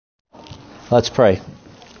Let's pray.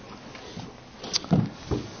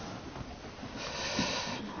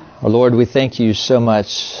 Our Lord, we thank you so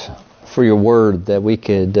much for your word that we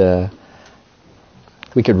could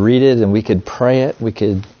read it and we could pray it, we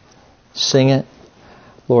could sing it.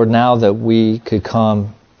 Lord, now that we could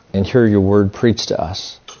come and hear your word preached to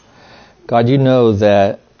us. God, you know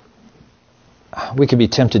that we could be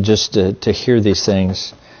tempted just to hear these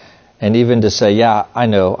things and even to say, yeah, I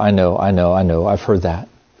know, I've heard that.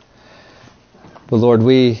 But Lord,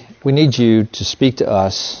 we need you to speak to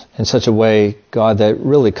us in such a way, God, that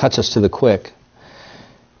really cuts us to the quick.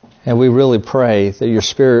 And we really pray that your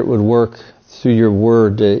Spirit would work through your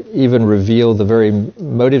word to even reveal the very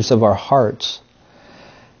motives of our hearts.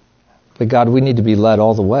 But God, we need to be led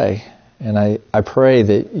all the way. And I pray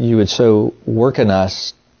that you would so work in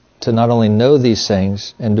us to not only know these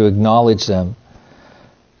things and to acknowledge them,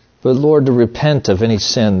 but Lord, to repent of any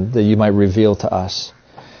sin that you might reveal to us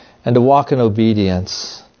and to walk in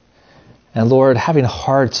obedience. And Lord, having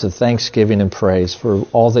hearts of thanksgiving and praise for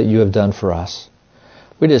all that you have done for us.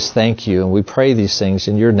 We just thank you and we pray these things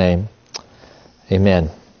in your name.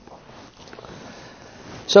 Amen.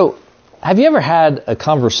 So, have you ever had a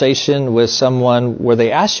conversation with someone where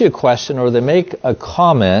they ask you a question or they make a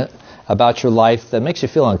comment about your life that makes you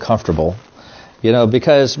feel uncomfortable? You know,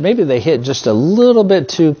 because maybe they hit just a little bit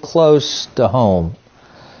too close to home.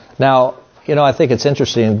 Now, you know, I think it's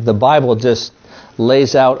interesting. The Bible just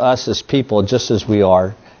lays out us as people just as we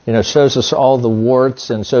are. You know, shows us all the warts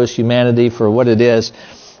and shows humanity for what it is.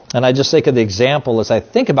 And I just think of the example as I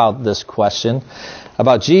think about this question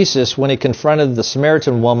about Jesus when he confronted the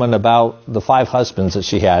Samaritan woman about the 5 husbands that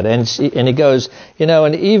she had. And he goes, you know,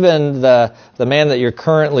 and even the man that you're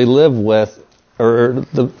currently live with, or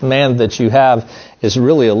the man that you have, is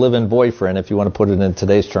really a live-in boyfriend, if you want to put it in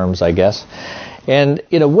today's terms, I guess. And,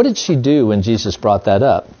 you know, what did she do when Jesus brought that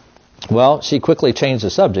up? Well, she quickly changed the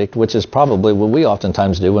subject, which is probably what we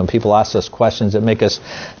oftentimes do when people ask us questions that make us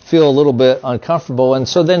feel a little bit uncomfortable. And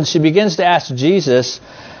so then she begins to ask Jesus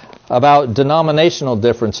about denominational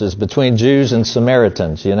differences between Jews and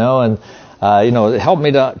Samaritans, you know, and, help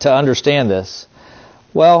me to understand this.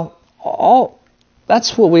 Well,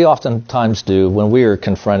 that's what we oftentimes do when we are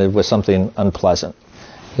confronted with something unpleasant.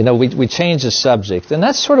 You know, we change the subject. And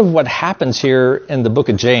that's sort of what happens here in the book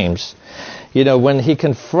of James. You know, when he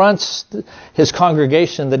confronts his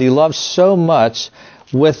congregation that he loves so much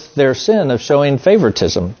with their sin of showing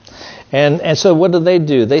favoritism. And so what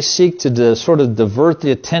do? They seek to sort of divert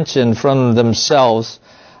the attention from themselves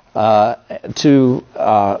to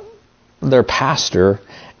their pastor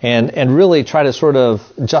and really try to sort of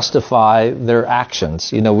justify their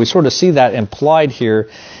actions. You know, we sort of see that implied here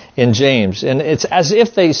in James. And it's as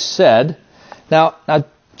if they said, now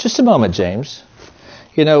just a moment, James.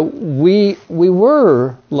 You know, we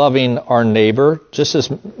were loving our neighbor just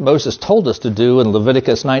as Moses told us to do in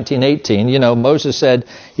Leviticus 19:18. You know, Moses said,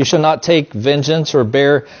 you shall not take vengeance or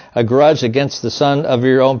bear a grudge against the son of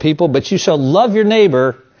your own people, but you shall love your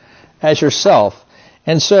neighbor as yourself.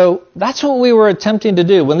 And so that's what we were attempting to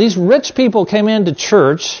do. When these rich people came into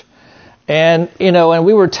church and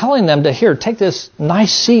we were telling them to, take this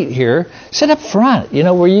nice seat here, sit up front, you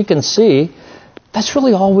know, where you can see, that's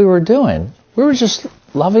really all we were doing. We were just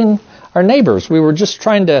loving our neighbors. We were just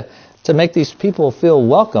trying to make these people feel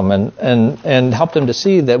welcome and help them to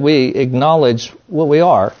see that we acknowledge what we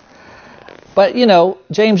are. But, you know,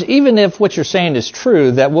 James, even if what you're saying is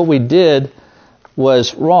true, that what we did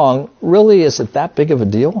was wrong, really is it that big of a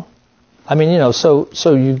deal? I mean, you know, so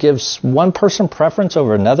you give one person preference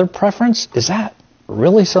over another preference? Is that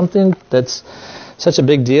really something that's such a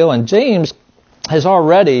big deal? And James has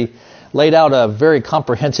already laid out a very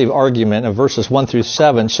comprehensive argument in verses 1 through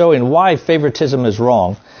 7 showing why favoritism is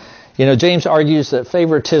wrong. You know, James argues that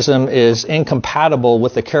favoritism is incompatible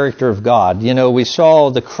with the character of God. You know, we saw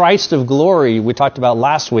the Christ of glory we talked about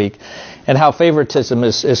last week and how favoritism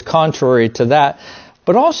is contrary to that.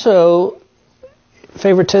 But also,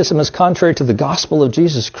 favoritism is contrary to the gospel of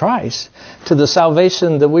Jesus Christ, to the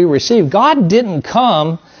salvation that we receive. God didn't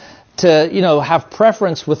come to, have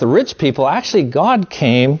preference with the rich people. Actually, God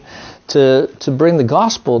came to bring the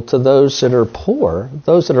gospel to those that are poor,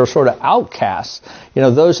 those that are sort of outcasts,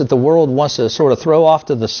 those that the world wants to sort of throw off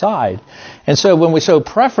to the side. And so when we show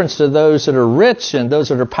preference to those that are rich and those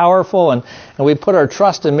that are powerful, and we put our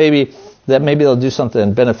trust in maybe they'll do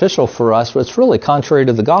something beneficial for us, but it's really contrary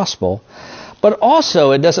to the gospel. But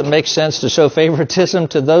also, it doesn't make sense to show favoritism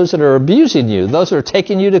to those that are abusing you, those that are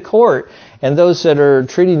taking you to court, and those that are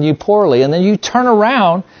treating you poorly. And then you turn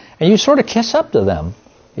around and you sort of kiss up to them.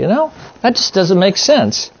 That just doesn't make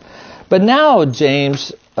sense. But now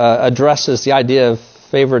James addresses the idea of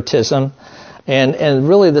favoritism And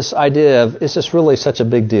really this idea of, is this really such a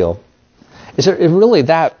big deal? Is it really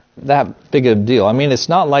that big a deal? I mean, it's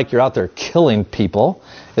not like you're out there killing people.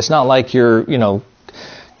 It's not like you're,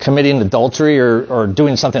 committing adultery or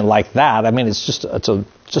doing something like that. I mean, it's just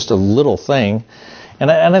a little thing. And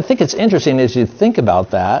I think it's interesting as you think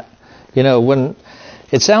about that, when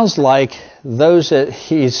it sounds like those that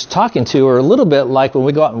he's talking to are a little bit like when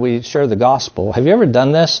we go out and we share the gospel. Have you ever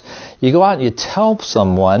done this? You go out and you tell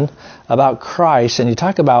someone about Christ and you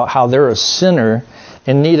talk about how they're a sinner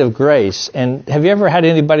in need of grace. And have you ever had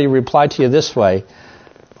anybody reply to you this way?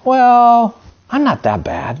 Well, I'm not that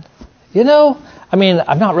bad. I mean,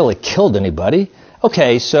 I've not really killed anybody.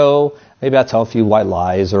 Okay, so maybe I tell a few white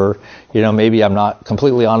lies, or, maybe I'm not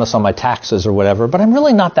completely honest on my taxes or whatever, but I'm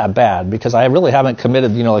really not that bad because I really haven't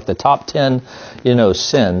committed, like the top 10,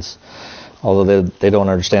 sins, although they don't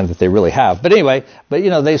understand that they really have. But anyway,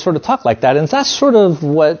 they sort of talk like that, and that's sort of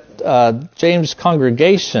what James'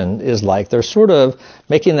 congregation is like. They're sort of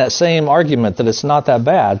making that same argument that it's not that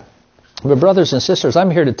bad. But brothers and sisters,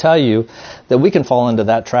 I'm here to tell you that we can fall into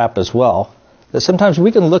that trap as well. That sometimes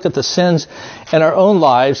we can look at the sins in our own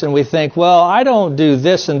lives and we think, well, I don't do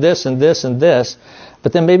this and this and this and this.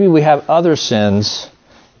 But then maybe we have other sins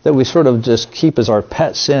that we sort of just keep as our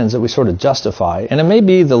pet sins that we sort of justify. And it may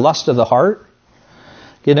be the lust of the heart.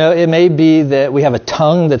 It may be that we have a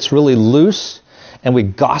tongue that's really loose and we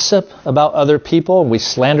gossip about other people and we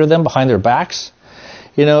slander them behind their backs.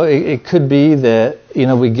 It could be that,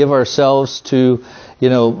 we give ourselves to,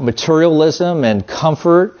 materialism and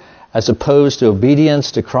comfort as opposed to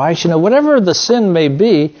obedience to Christ. Whatever the sin may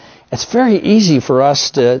be, it's very easy for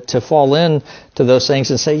us to fall in to those things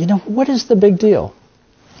and say, what is the big deal?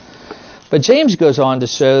 But James goes on to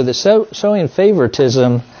show that showing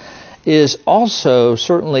favoritism is also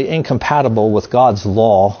certainly incompatible with God's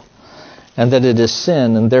law, and that it is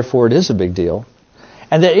sin, and therefore it is a big deal.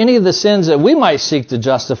 And that any of the sins that we might seek to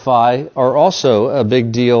justify are also a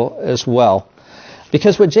big deal as well.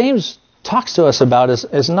 Because what James talks to us about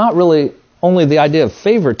is not really only the idea of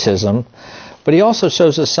favoritism, but he also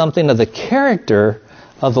shows us something of the character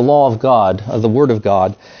of the law of God, of the Word of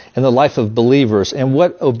God, in the life of believers, and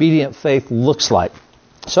what obedient faith looks like.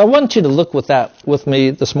 So I want you to look with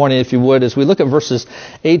me this morning, if you would, as we look at verses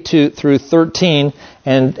 8 through 13,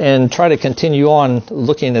 and try to continue on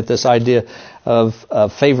looking at this idea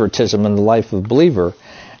of favoritism in the life of a believer.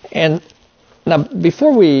 And now,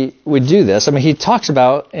 before we do this, he talks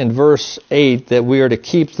about in verse 8 that we are to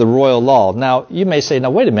keep the royal law. Now, you may say,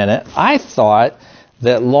 now, wait a minute. I thought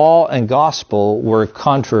that law and gospel were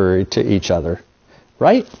contrary to each other,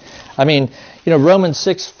 right? Romans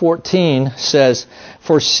 6:14 says,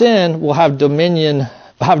 "For sin will have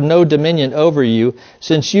no dominion over you,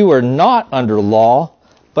 since you are not under law,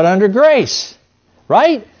 but under grace,"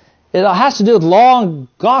 right? It has to do with law and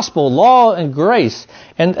gospel, law and grace.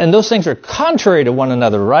 And those things are contrary to one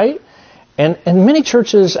another, right? And many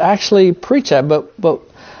churches actually preach that, but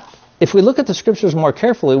if we look at the scriptures more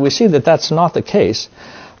carefully, we see that that's not the case.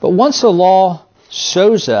 But once the law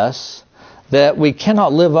shows us that we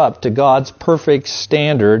cannot live up to God's perfect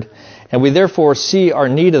standard, and we therefore see our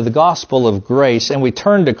need of the gospel of grace, and we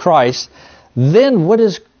turn to Christ, then what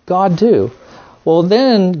does God do? Well,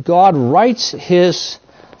 then God writes His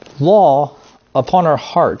law upon our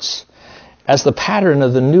hearts as the pattern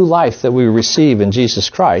of the new life that we receive in Jesus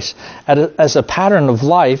Christ, as a pattern of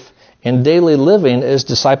life in daily living as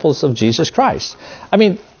disciples of Jesus Christ.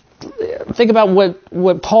 Think about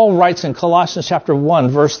what Paul writes in Colossians chapter 1,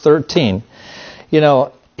 verse 13.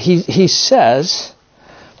 He says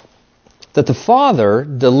that the Father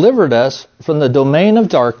delivered us from the domain of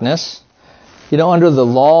darkness, under the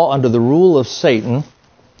law, under the rule of Satan,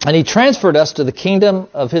 and He transferred us to the kingdom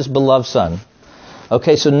of His beloved Son.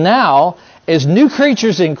 Okay, so now, as new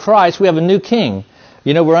creatures in Christ, we have a new king.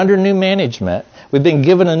 We're under new management. We've been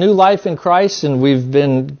given a new life in Christ, and we've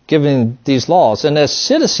been given these laws. And as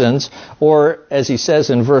citizens, or as he says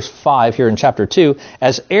in verse 5 here in chapter 2,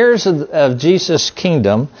 as heirs of Jesus'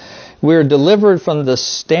 kingdom, we're delivered from the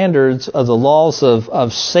standards of the laws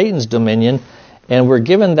of Satan's dominion, and we're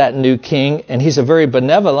given that new king, and he's a very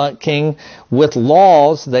benevolent king with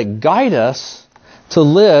laws that guide us to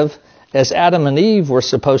live as Adam and Eve were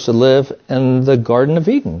supposed to live in the Garden of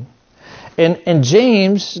Eden. And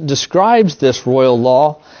James describes this royal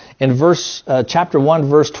law in chapter 1,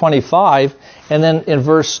 verse 25, and then in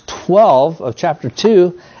verse 12 of chapter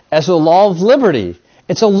 2 as a law of liberty.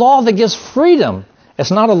 It's a law that gives freedom. It's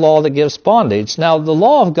not a law that gives bondage. Now, the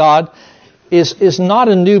law of God is not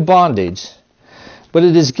a new bondage, but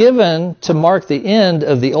it is given to mark the end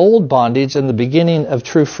of the old bondage and the beginning of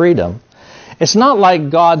true freedom. It's not like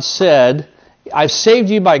God said, I've saved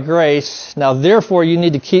you by grace. Now, therefore, you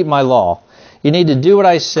need to keep my law. You need to do what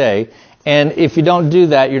I say. And if you don't do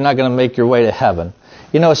that, you're not going to make your way to heaven.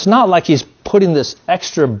 It's not like he's putting this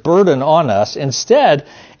extra burden on us. Instead,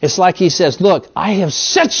 it's like he says, look, I have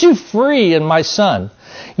set you free in my Son.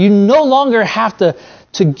 You no longer have to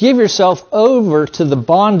give yourself over to the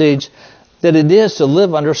bondage that it is to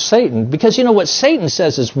live under Satan. Because what Satan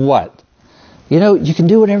says is what? You can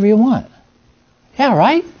do whatever you want. Yeah,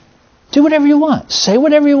 right? Do whatever you want. Say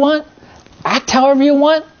whatever you want. Act however you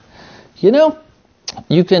want. You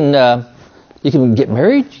can get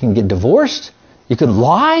married. You can get divorced. You can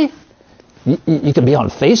lie. You can be on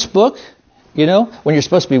Facebook, when you're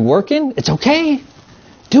supposed to be working. It's okay.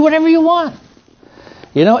 Do whatever you want.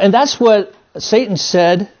 And that's what Satan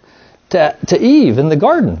said to Eve in the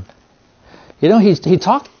garden.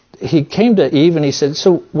 He came to Eve and he said,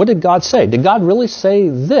 so what did God say? Did God really say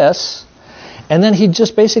this? And then he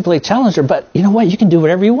just basically challenged her, but you know what? You can do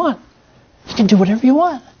whatever you want. You can do whatever you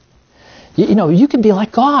want. You can be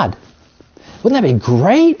like God. Wouldn't that be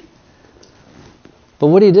great? But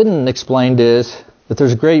what he didn't explain is that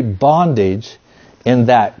there's great bondage in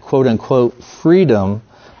that quote-unquote freedom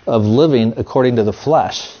of living according to the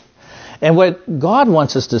flesh. And what God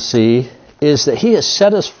wants us to see is that he has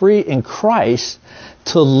set us free in Christ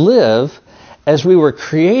to live as we were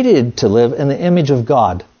created to live in the image of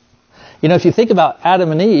God. If you think about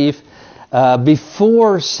Adam and Eve,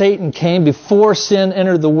 before Satan came, before sin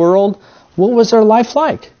entered the world, what was their life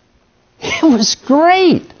like? It was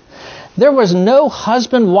great. There was no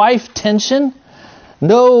husband-wife tension,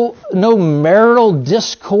 no marital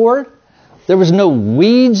discord. There was no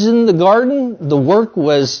weeds in the garden. The work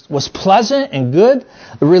was pleasant and good.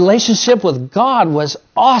 The relationship with God was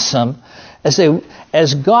awesome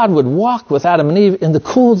as God would walk with Adam and Eve in the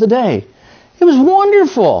cool of the day. It was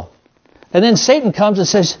wonderful. And then Satan comes and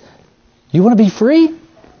says, you want to be free?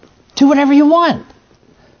 Do whatever you want.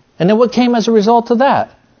 And then what came as a result of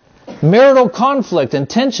that? Marital conflict and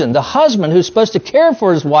tension. The husband who's supposed to care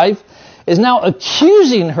for his wife is now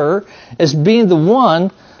accusing her as being the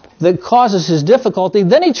one that causes his difficulty.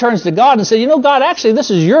 Then he turns to God and says, God, actually,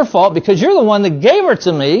 this is your fault because you're the one that gave her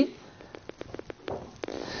to me.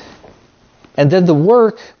 And then the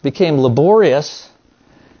work became laborious,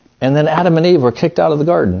 and then Adam and Eve were kicked out of the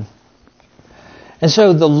garden. And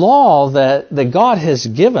so the law that God has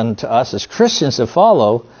given to us as Christians to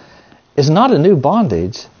follow is not a new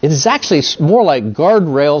bondage. It is actually more like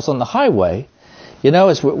guardrails on the highway.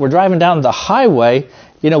 As we're driving down the highway,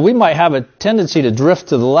 we might have a tendency to drift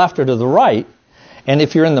to the left or to the right. And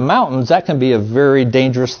if you're in the mountains, that can be a very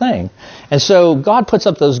dangerous thing. And so God puts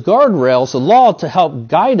up those guardrails, the law, to help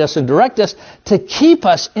guide us and direct us, to keep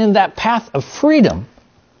us in that path of freedom.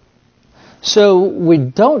 So we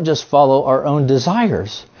don't just follow our own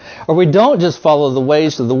desires, or we don't just follow the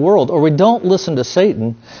ways of the world, or we don't listen to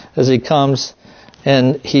Satan as he comes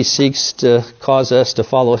and he seeks to cause us to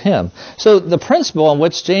follow him. So the principle on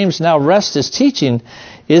which James now rests his teaching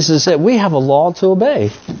is that we have a law to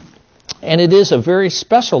obey. And it is a very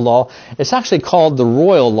special law. It's actually called the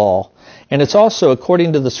royal law. And it's also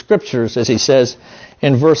according to the scriptures, as he says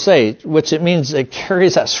in verse 8, which it means it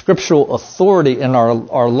carries that scriptural authority in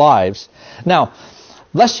our lives. Now,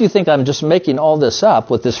 lest you think I'm just making all this up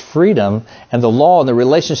with this freedom and the law and the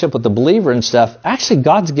relationship with the believer and stuff, actually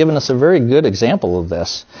God's given us a very good example of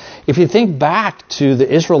this. If you think back to the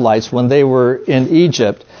Israelites when they were in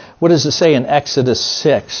Egypt, what does it say in Exodus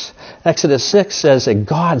 6? Exodus 6 says that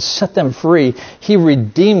God set them free. He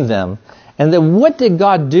redeemed them. And then what did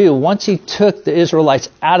God do once he took the Israelites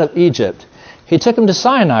out of Egypt? He took them to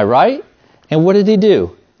Sinai, right? And what did he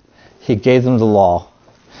do? He gave them the law.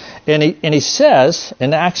 And he says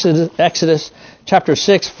in Exodus chapter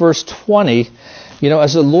 6, verse 20,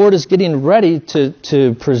 as the Lord is getting ready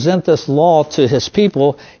to present this law to his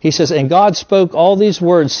people, he says, and God spoke all these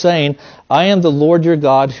words, saying, I am the Lord your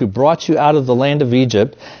God who brought you out of the land of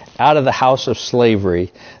Egypt, out of the house of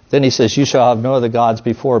slavery. Then he says, you shall have no other gods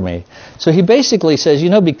before me. So he basically says,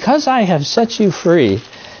 because I have set you free,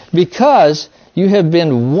 because you have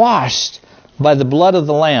been washed by the blood of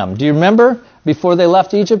the Lamb. Do you remember? Before they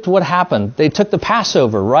left Egypt, what happened? They took the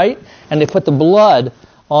Passover, right? And they put the blood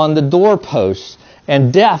on the doorposts,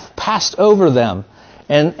 and death passed over them.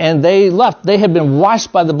 And they left. They had been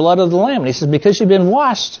washed by the blood of the Lamb. And he says, because you've been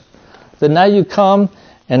washed, then now you come,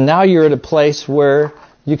 and now you're at a place where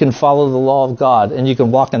you can follow the law of God, and you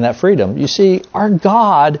can walk in that freedom. You see, our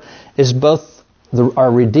God is both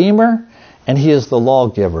our Redeemer, and he is the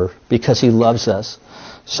lawgiver, because he loves us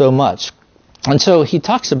so much. And so he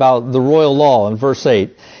talks about the royal law in verse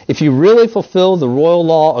 8. If you really fulfill the royal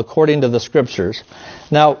law according to the scriptures,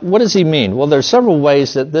 Now, what does he mean? Well, there's several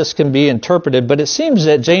ways that this can be interpreted, but it seems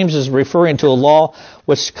that James is referring to a law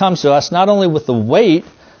which comes to us not only with the weight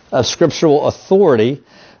of scriptural authority,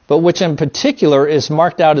 but which in particular is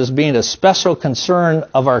marked out as being a special concern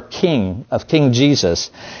of our King, of King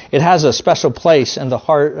Jesus. It has a special place in the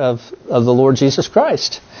heart of the Lord Jesus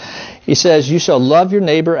Christ. He says, you shall love your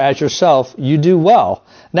neighbor as yourself. You do well.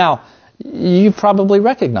 Now, you probably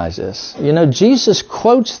recognize this. You know, Jesus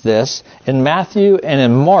quotes this in Matthew and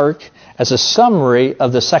in Mark as a summary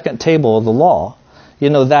of the second table of the law. You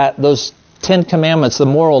know, that those 10 commandments, the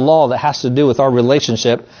moral law that has to do with our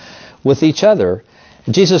relationship with each other.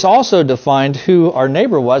 Jesus also defined who our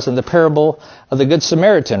neighbor was in the parable of the Good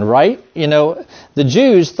Samaritan, right? You know, the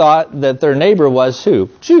Jews thought that their neighbor was who?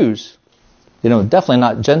 Jews. You know, definitely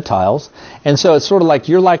not Gentiles. And so it's sort of like,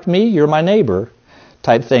 you're like me, you're my neighbor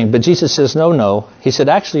type thing. But Jesus says, no. He said,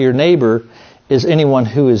 actually, your neighbor is anyone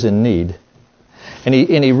who is in need. And he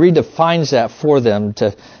redefines that for them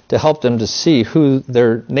to help them to see who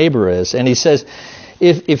their neighbor is. And he says,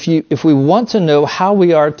 if we want to know how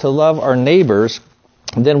we are to love our neighbors,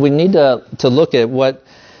 then we need to look at what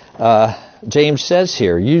James says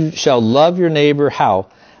here. You shall love your neighbor how?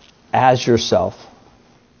 As yourself.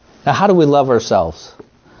 Now, how do we love ourselves?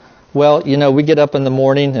 Well, you know, we get up in the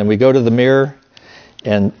morning and we go to the mirror,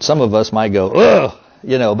 and some of us might go, ugh,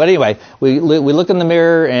 you know. But anyway, we look in the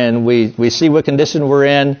mirror and we see what condition we're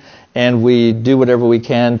in, and we do whatever we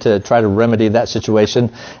can to try to remedy that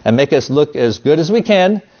situation and make us look as good as we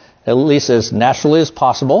can, at least as naturally as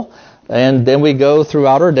possible. And then we go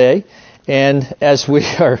throughout our day, and as we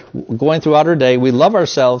are going throughout our day, we love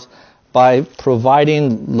ourselves by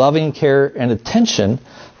providing loving care and attention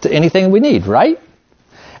to anything we need, right?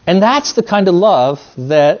 And that's the kind of love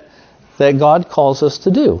that God calls us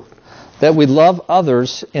to do, that we love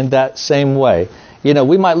others in that same way. You know,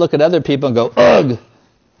 we might look at other people and go, ugh,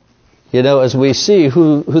 you know, as we see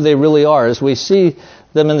who they really are, as we see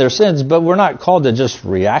them in their sins, but we're not called to just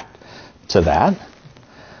react to that.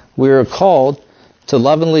 We are called to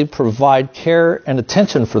lovingly provide care and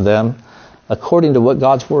attention for them according to what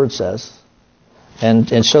God's Word says,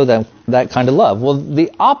 and show them that kind of love. Well,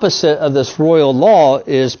 the opposite of this royal law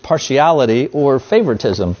is partiality or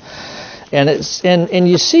favoritism. And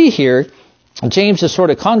you see here, James is sort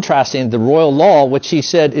of contrasting the royal law, which he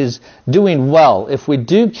said is doing well. If we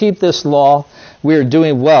do keep this law, we are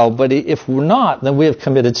doing well. But if we're not, then we have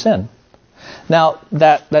committed sin. Now,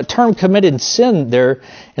 that term committed sin there,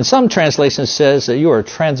 in some translations says that you are a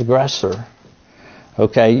transgressor.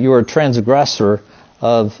 Okay, you are a transgressor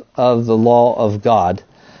of the law of God.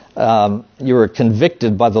 You are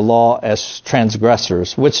convicted by the law as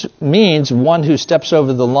transgressors, which means one who steps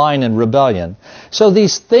over the line in rebellion. So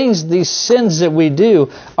these things, these sins that we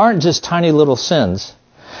do, aren't just tiny little sins.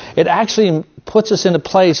 It actually puts us in a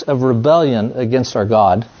place of rebellion against our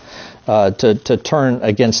God, to turn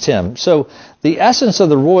against Him. So the essence of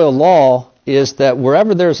the royal law is that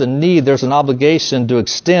wherever there's a need, there's an obligation to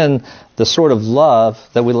extend the sort of love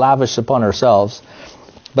that we lavish upon ourselves.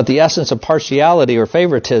 But the essence of partiality or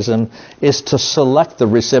favoritism is to select the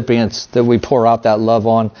recipients that we pour out that love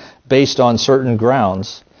on based on certain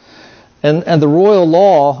grounds. And the royal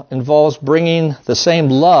law involves bringing the same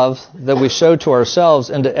love that we show to ourselves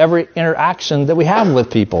into every interaction that we have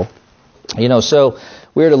with people. You know, so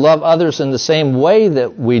we are to love others in the same way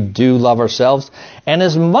that we do love ourselves, and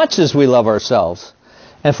as much as we love ourselves.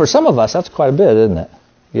 And for some of us, that's quite a bit, isn't it?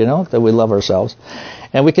 You know, that we love ourselves.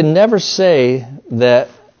 And we can never say that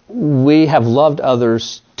we have loved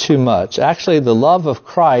others too much. Actually, the love of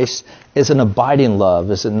Christ is an abiding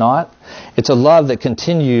love, is it not? It's a love that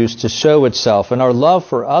continues to show itself. And our love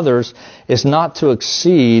for others is not to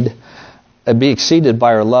be exceeded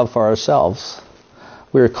by our love for ourselves.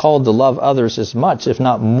 We are called to love others as much, if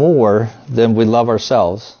not more, than we love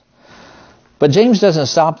ourselves. But James doesn't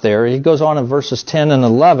stop there. He goes on in verses 10 and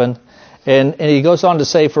 11, and he goes on to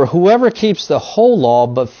say, for whoever keeps the whole law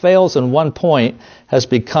but fails in one point has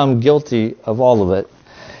become guilty of all of it.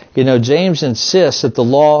 You know, James insists that the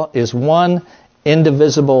law is one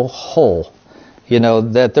indivisible whole. You know,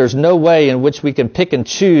 that there's no way in which we can pick and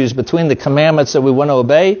choose between the commandments that we want to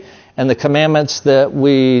obey and the commandments that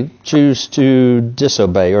we choose to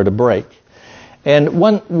disobey or to break. And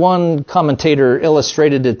one commentator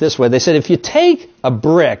illustrated it this way. They said, if you take a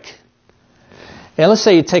brick, and let's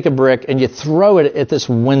say you take a brick and you throw it at this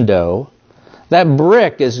window, that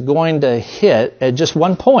brick is going to hit at just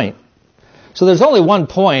one point. So there's only one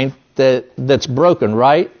point that's broken,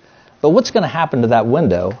 right? But what's going to happen to that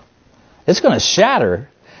window? It's going to shatter.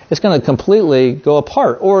 It's going to completely go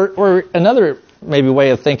apart. Or another maybe way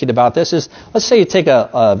of thinking about this is, let's say you take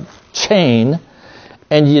a chain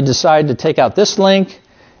and you decide to take out this link,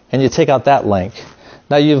 and you take out that link.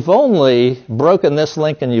 Now, you've only broken this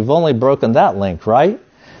link, and you've only broken that link, right?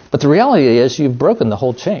 But the reality is you've broken the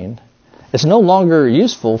whole chain. It's no longer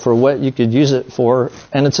useful for what you could use it for,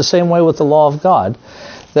 and it's the same way with the law of God,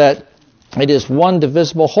 that it is one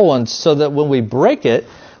divisible whole, and so that when we break it,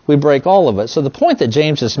 we break all of it. So the point that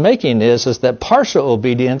James is making is that partial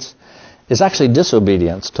obedience is actually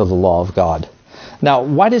disobedience to the law of God. Now,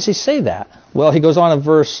 why does he say that? Well, he goes on in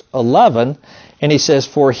verse 11, and he says,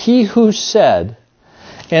 for he who said,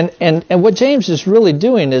 and what James is really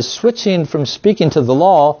doing is switching from speaking to the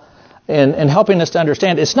law and helping us to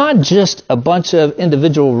understand it's not just a bunch of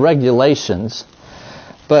individual regulations,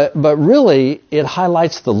 but really it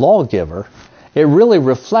highlights the lawgiver. It really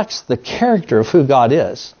reflects the character of who God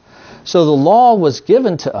is. So the law was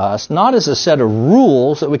given to us not as a set of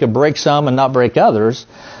rules that we could break some and not break others,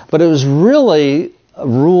 but it was really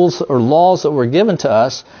rules or laws that were given to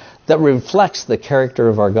us that reflects the character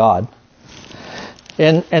of our God.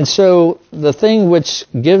 And so the thing which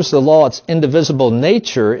gives the law its indivisible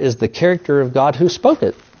nature is the character of God who spoke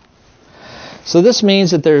it. So this means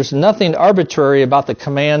that there's nothing arbitrary about the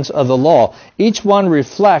commands of the law. Each one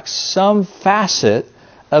reflects some facet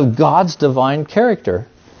of God's divine character.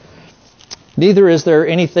 Neither is there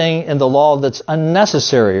anything in the law that's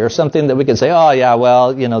unnecessary or something that we could say, oh yeah,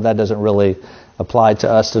 well, that doesn't really apply to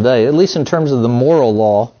us today, at least in terms of the moral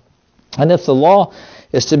law. And if the law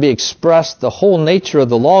is to be expressed the whole nature of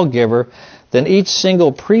the lawgiver, then each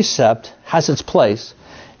single precept has its place.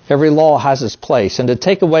 Every law has its place. And to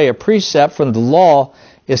take away a precept from the law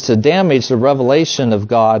is to damage the revelation of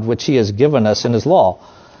God which he has given us in his law.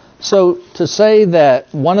 So to say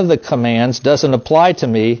that one of the commands doesn't apply to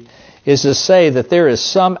me is to say that there is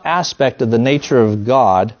some aspect of the nature of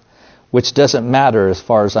God which doesn't matter as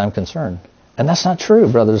far as I'm concerned. And that's not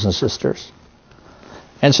true, brothers and sisters.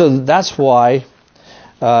 And so that's why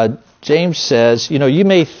James says, you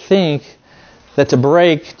may think that to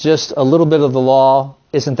break just a little bit of the law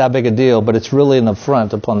isn't that big a deal, but it's really an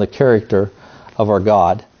affront upon the character of our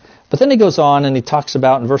God. But then he goes on and he talks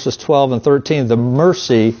about in verses 12 and 13 the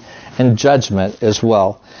mercy and judgment as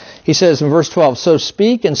well. He says in verse 12, so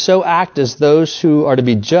speak and so act as those who are to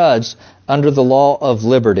be judged under the law of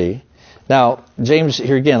liberty. Now, James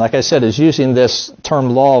here again, like I said, is using this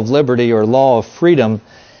term law of liberty or law of freedom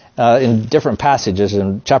in different passages,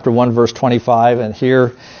 in chapter 1, verse 25, and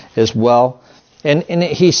here as well. And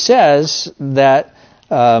he says that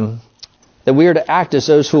we are to act as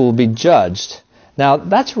those who will be judged. Now,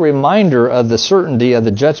 that's a reminder of the certainty of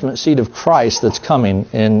the judgment seat of Christ that's coming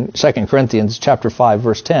in 2 Corinthians chapter 5,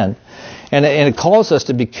 verse 10. And it calls us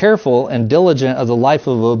to be careful and diligent of the life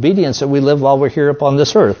of obedience that we live while we're here upon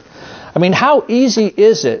this earth. I mean, how easy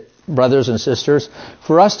is it, brothers and sisters,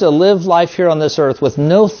 for us to live life here on this earth with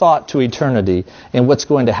no thought to eternity and what's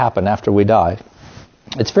going to happen after we die?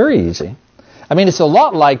 It's very easy. I mean, it's a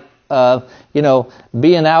lot like,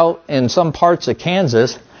 being out in some parts of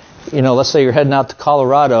Kansas. Let's say you're heading out to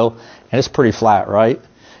Colorado, and it's pretty flat, right?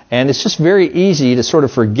 And it's just very easy to sort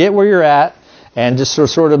of forget where you're at and just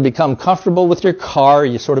sort of become comfortable with your car.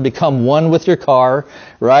 You sort of become one with your car,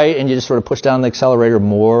 right? And you just sort of push down the accelerator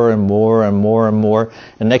more and more and more and more.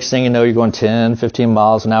 And next thing you know, you're going 10, 15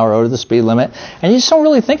 miles an hour over the speed limit. And you just don't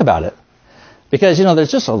really think about it. Because,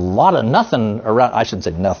 there's just a lot of nothing around. I shouldn't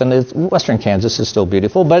say nothing. Western Kansas is still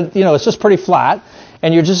beautiful. But, it's just pretty flat.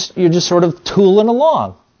 And you're just sort of tooling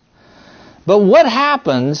along. But what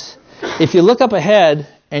happens if you look up ahead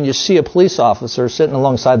and you see a police officer sitting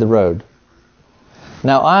alongside the road?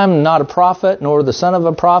 Now, I'm not a prophet nor the son of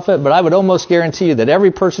a prophet, but I would almost guarantee you that every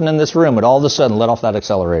person in this room would all of a sudden let off that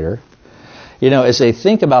accelerator. As they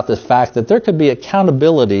think about the fact that there could be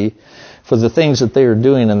accountability for the things that they are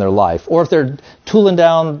doing in their life. Or if they're tooling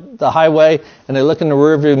down the highway and they look in the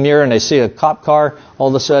rearview mirror and they see a cop car, all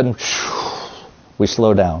of a sudden, we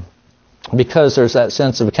slow down. Because there's that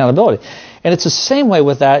sense of accountability. And it's the same way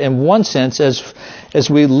with that in one sense as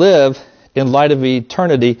we live in light of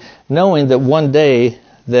eternity, knowing that one day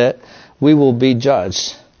that we will be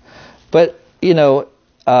judged. But, I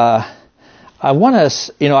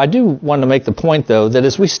do want to make the point, though, that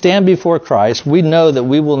as we stand before Christ, we know that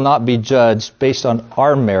we will not be judged based on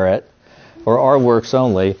our merit or our works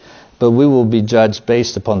only, but we will be judged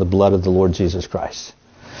based upon the blood of the Lord Jesus Christ.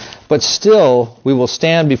 But still, we will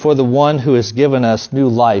stand before the one who has given us new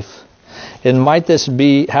life. And might this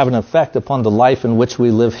have an effect upon the life in which we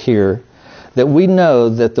live here, that we know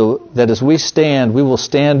that as we stand, we will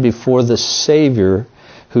stand before the Savior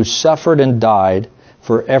who suffered and died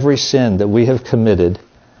for every sin that we have committed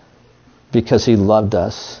because he loved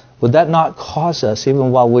us would that not cause us,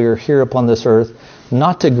 even while we are here upon this earth,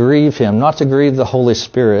 not to grieve Him, not to grieve the Holy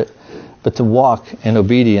Spirit, but to walk in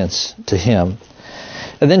obedience to Him?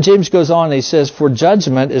 And then James goes on and he says, for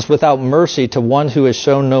judgment is without mercy to one who has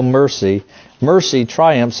shown no mercy. Mercy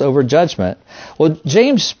triumphs over judgment. Well,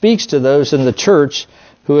 James speaks to those in the church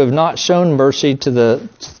who have not shown mercy to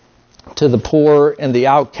the poor and the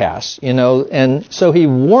outcasts, and so he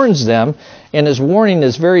warns them, and his warning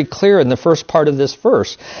is very clear in the first part of this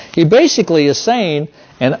verse. He basically is saying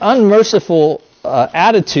an unmerciful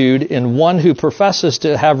attitude in one who professes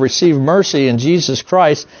to have received mercy in Jesus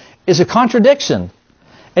Christ is a contradiction.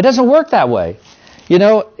 It doesn't work that way.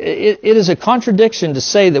 It is a contradiction to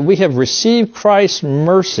say that we have received Christ's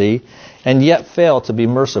mercy and yet fail to be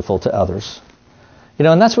merciful to others.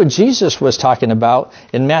 And that's what Jesus was talking about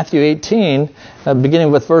in Matthew 18, beginning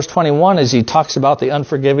with verse 21, as he talks about the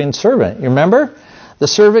unforgiving servant. You remember? The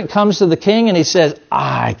servant comes to the king and he says,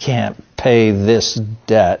 I can't pay this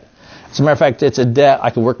debt. As a matter of fact, it's a debt I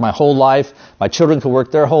could work my whole life. My children could work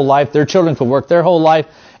their whole life. Their children could work their whole life.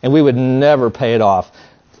 And we would never pay it off.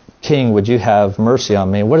 King, would you have mercy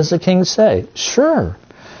on me? What does the king say? Sure,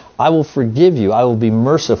 I will forgive you. I will be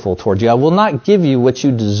merciful toward you. I will not give you what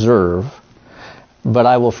you deserve, but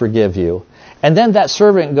I will forgive you. And then that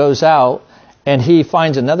servant goes out and he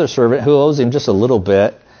finds another servant who owes him just a little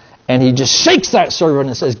bit. And he just shakes that servant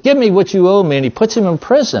and says, give me what you owe me. And he puts him in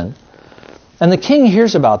prison. And the king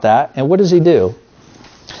hears about that. And what does he do?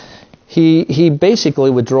 He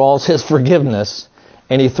basically withdraws his forgiveness.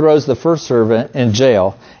 And he throws the first servant in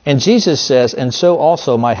jail. And Jesus says, and so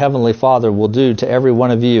also my heavenly Father will do to every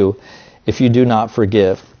one of you if you do not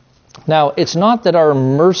forgive. Now, it's not that our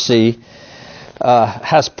mercy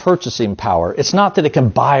has purchasing power. It's not that it can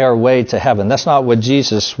buy our way to heaven. That's not what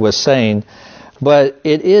Jesus was saying. But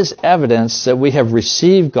it is evidence that we have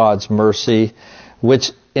received God's mercy,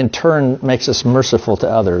 which in turn makes us merciful to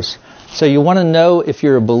others. So you want to know if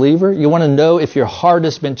you're a believer? You want to know if your heart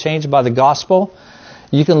has been changed by the gospel?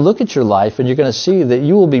 You can look at your life and you're going to see that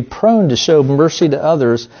you will be prone to show mercy to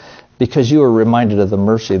others because you are reminded of the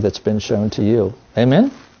mercy that's been shown to you.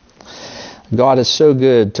 Amen? God is so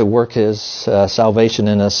good to work His salvation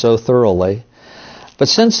in us so thoroughly. But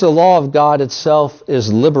since the law of God itself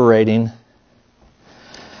is liberating,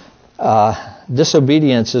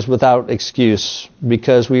 disobedience is without excuse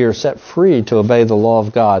because we are set free to obey the law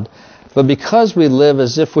of God. But because we live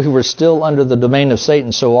as if we were still under the domain of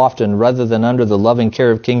Satan so often rather than under the loving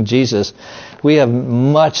care of King Jesus, we have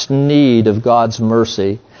much need of God's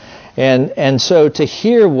mercy. And so to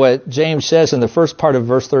hear what James says in the first part of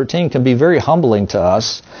verse 13 can be very humbling to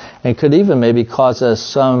us and could even maybe cause us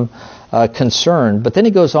some concern. But then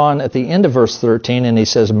he goes on at the end of verse 13 and he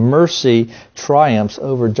says, mercy triumphs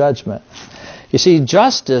over judgment. You see,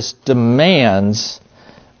 justice demands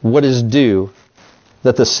what is due,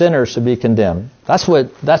 that the sinner should be condemned. That's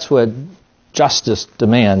what justice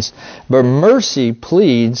demands. But mercy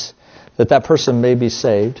pleads that that person may be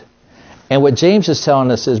saved. And what James is telling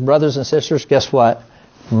us is, brothers and sisters, guess what?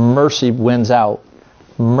 Mercy wins out.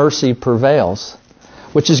 Mercy prevails.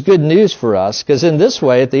 Which is good news for us, because in this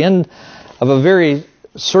way, at the end of a very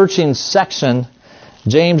searching section,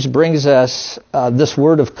 James brings us this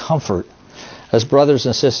word of comfort as brothers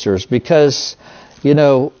and sisters, because,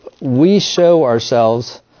 we show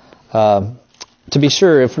ourselves, to be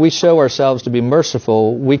sure, if we show ourselves to be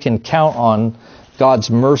merciful, we can count on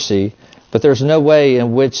God's mercy, but there's no way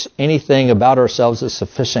in which anything about ourselves is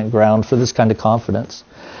sufficient ground for this kind of confidence.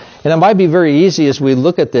 And it might be very easy as we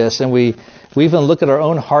look at this and we even look at our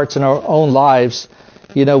own hearts and our own lives,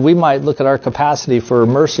 we might look at our capacity for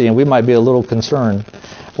mercy and we might be a little concerned.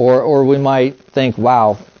 Or we might think,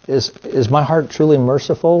 wow, is my heart truly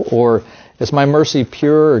merciful? Or is my mercy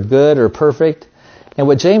pure or good or perfect? And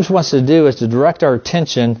what James wants to do is to direct our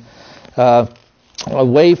attention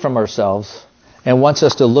away from ourselves and wants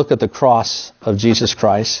us to look at the cross of Jesus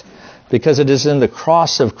Christ, because it is in the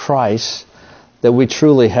cross of Christ that we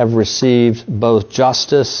truly have received both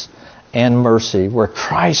justice and mercy, where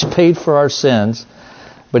Christ paid for our sins,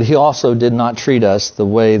 but He also did not treat us the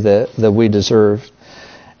way that we deserved.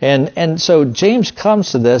 And so James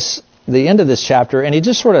comes to the end of this chapter, and he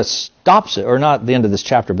just sort of stops it, or not the end of this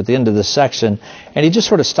chapter, but the end of this section, and he just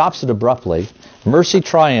sort of stops it abruptly. Mercy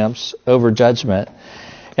triumphs over judgment.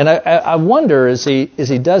 And I wonder, as he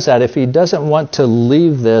does that, if he doesn't want to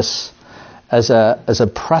leave this as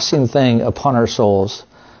a pressing thing upon our souls,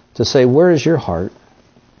 to say, where is your heart?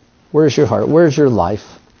 Where is your heart? Where is your life?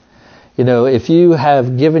 If you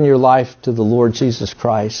have given your life to the Lord Jesus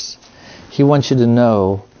Christ, He wants you to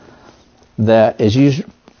know that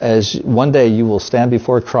as one day you will stand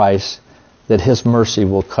before Christ, that His mercy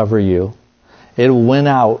will cover you. It will win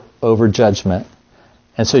out over judgment.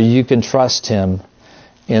 And so you can trust Him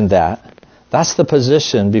in that. That's the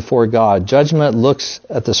position before God. Judgment looks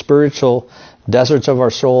at the spiritual deserts of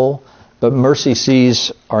our soul, but mercy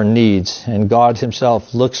sees our needs. And God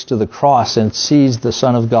Himself looks to the cross and sees the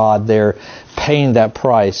Son of God there paying that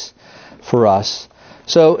price for us.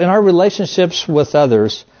 So in our relationships with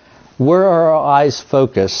others, where are our eyes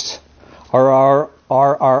focused? Are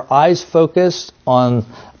our eyes focused on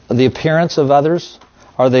the appearance of others?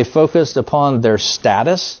 Are they focused upon their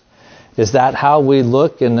status? Is that how we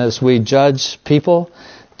look and as we judge people?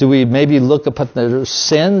 Do we maybe look upon their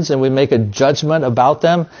sins and we make a judgment about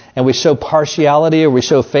them and we show partiality or we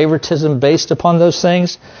show favoritism based upon those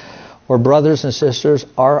things? Or brothers and sisters,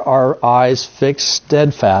 are our eyes fixed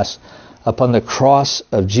steadfast upon the cross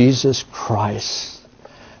of Jesus Christ,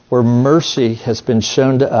 where mercy has been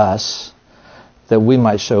shown to us that we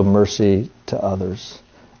might show mercy to others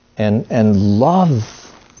and love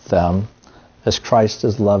them as Christ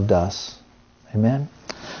has loved us. Amen?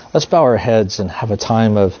 Let's bow our heads and have a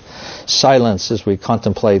time of silence as we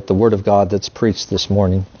contemplate the Word of God that's preached this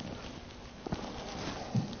morning.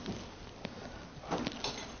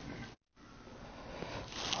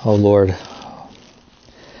 Oh Lord,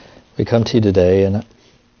 we come to You today and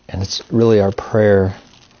it's really our prayer,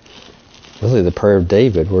 really the prayer of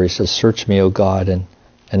David, where he says, "Search me, O God,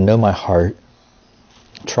 and know my heart.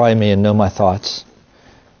 Try me and know my thoughts,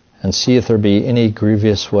 and see if there be any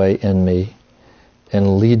grievous way in me,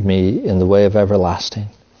 and lead me in the way of everlasting."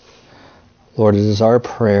 Lord, it is our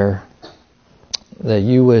prayer that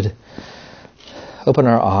You would open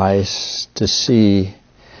our eyes to see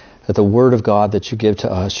that the Word of God that You give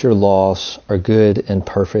to us, Your laws, are good and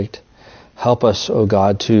perfect. Help us, O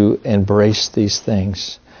God, to embrace these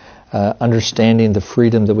things, understanding the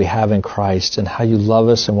freedom that we have in Christ and how You love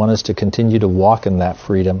us and want us to continue to walk in that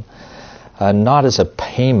freedom, not as a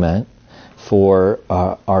payment for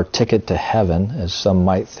our ticket to heaven, as some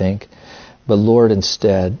might think, but Lord,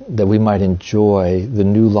 instead, that we might enjoy the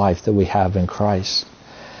new life that we have in Christ.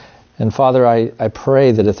 And Father, I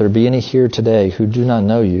pray that if there be any here today who do not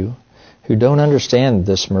know You, who don't understand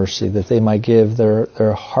this mercy, that they might give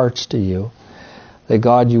their hearts to You, that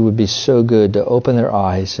God, You would be so good to open their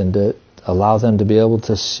eyes and to allow them to be able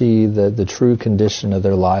to see the true condition of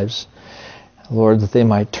their lives. Lord, that they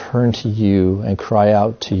might turn to You and cry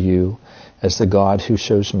out to You as the God who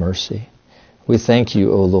shows mercy. We thank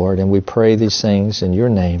You, O Lord, and we pray these things in Your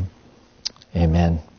name. Amen.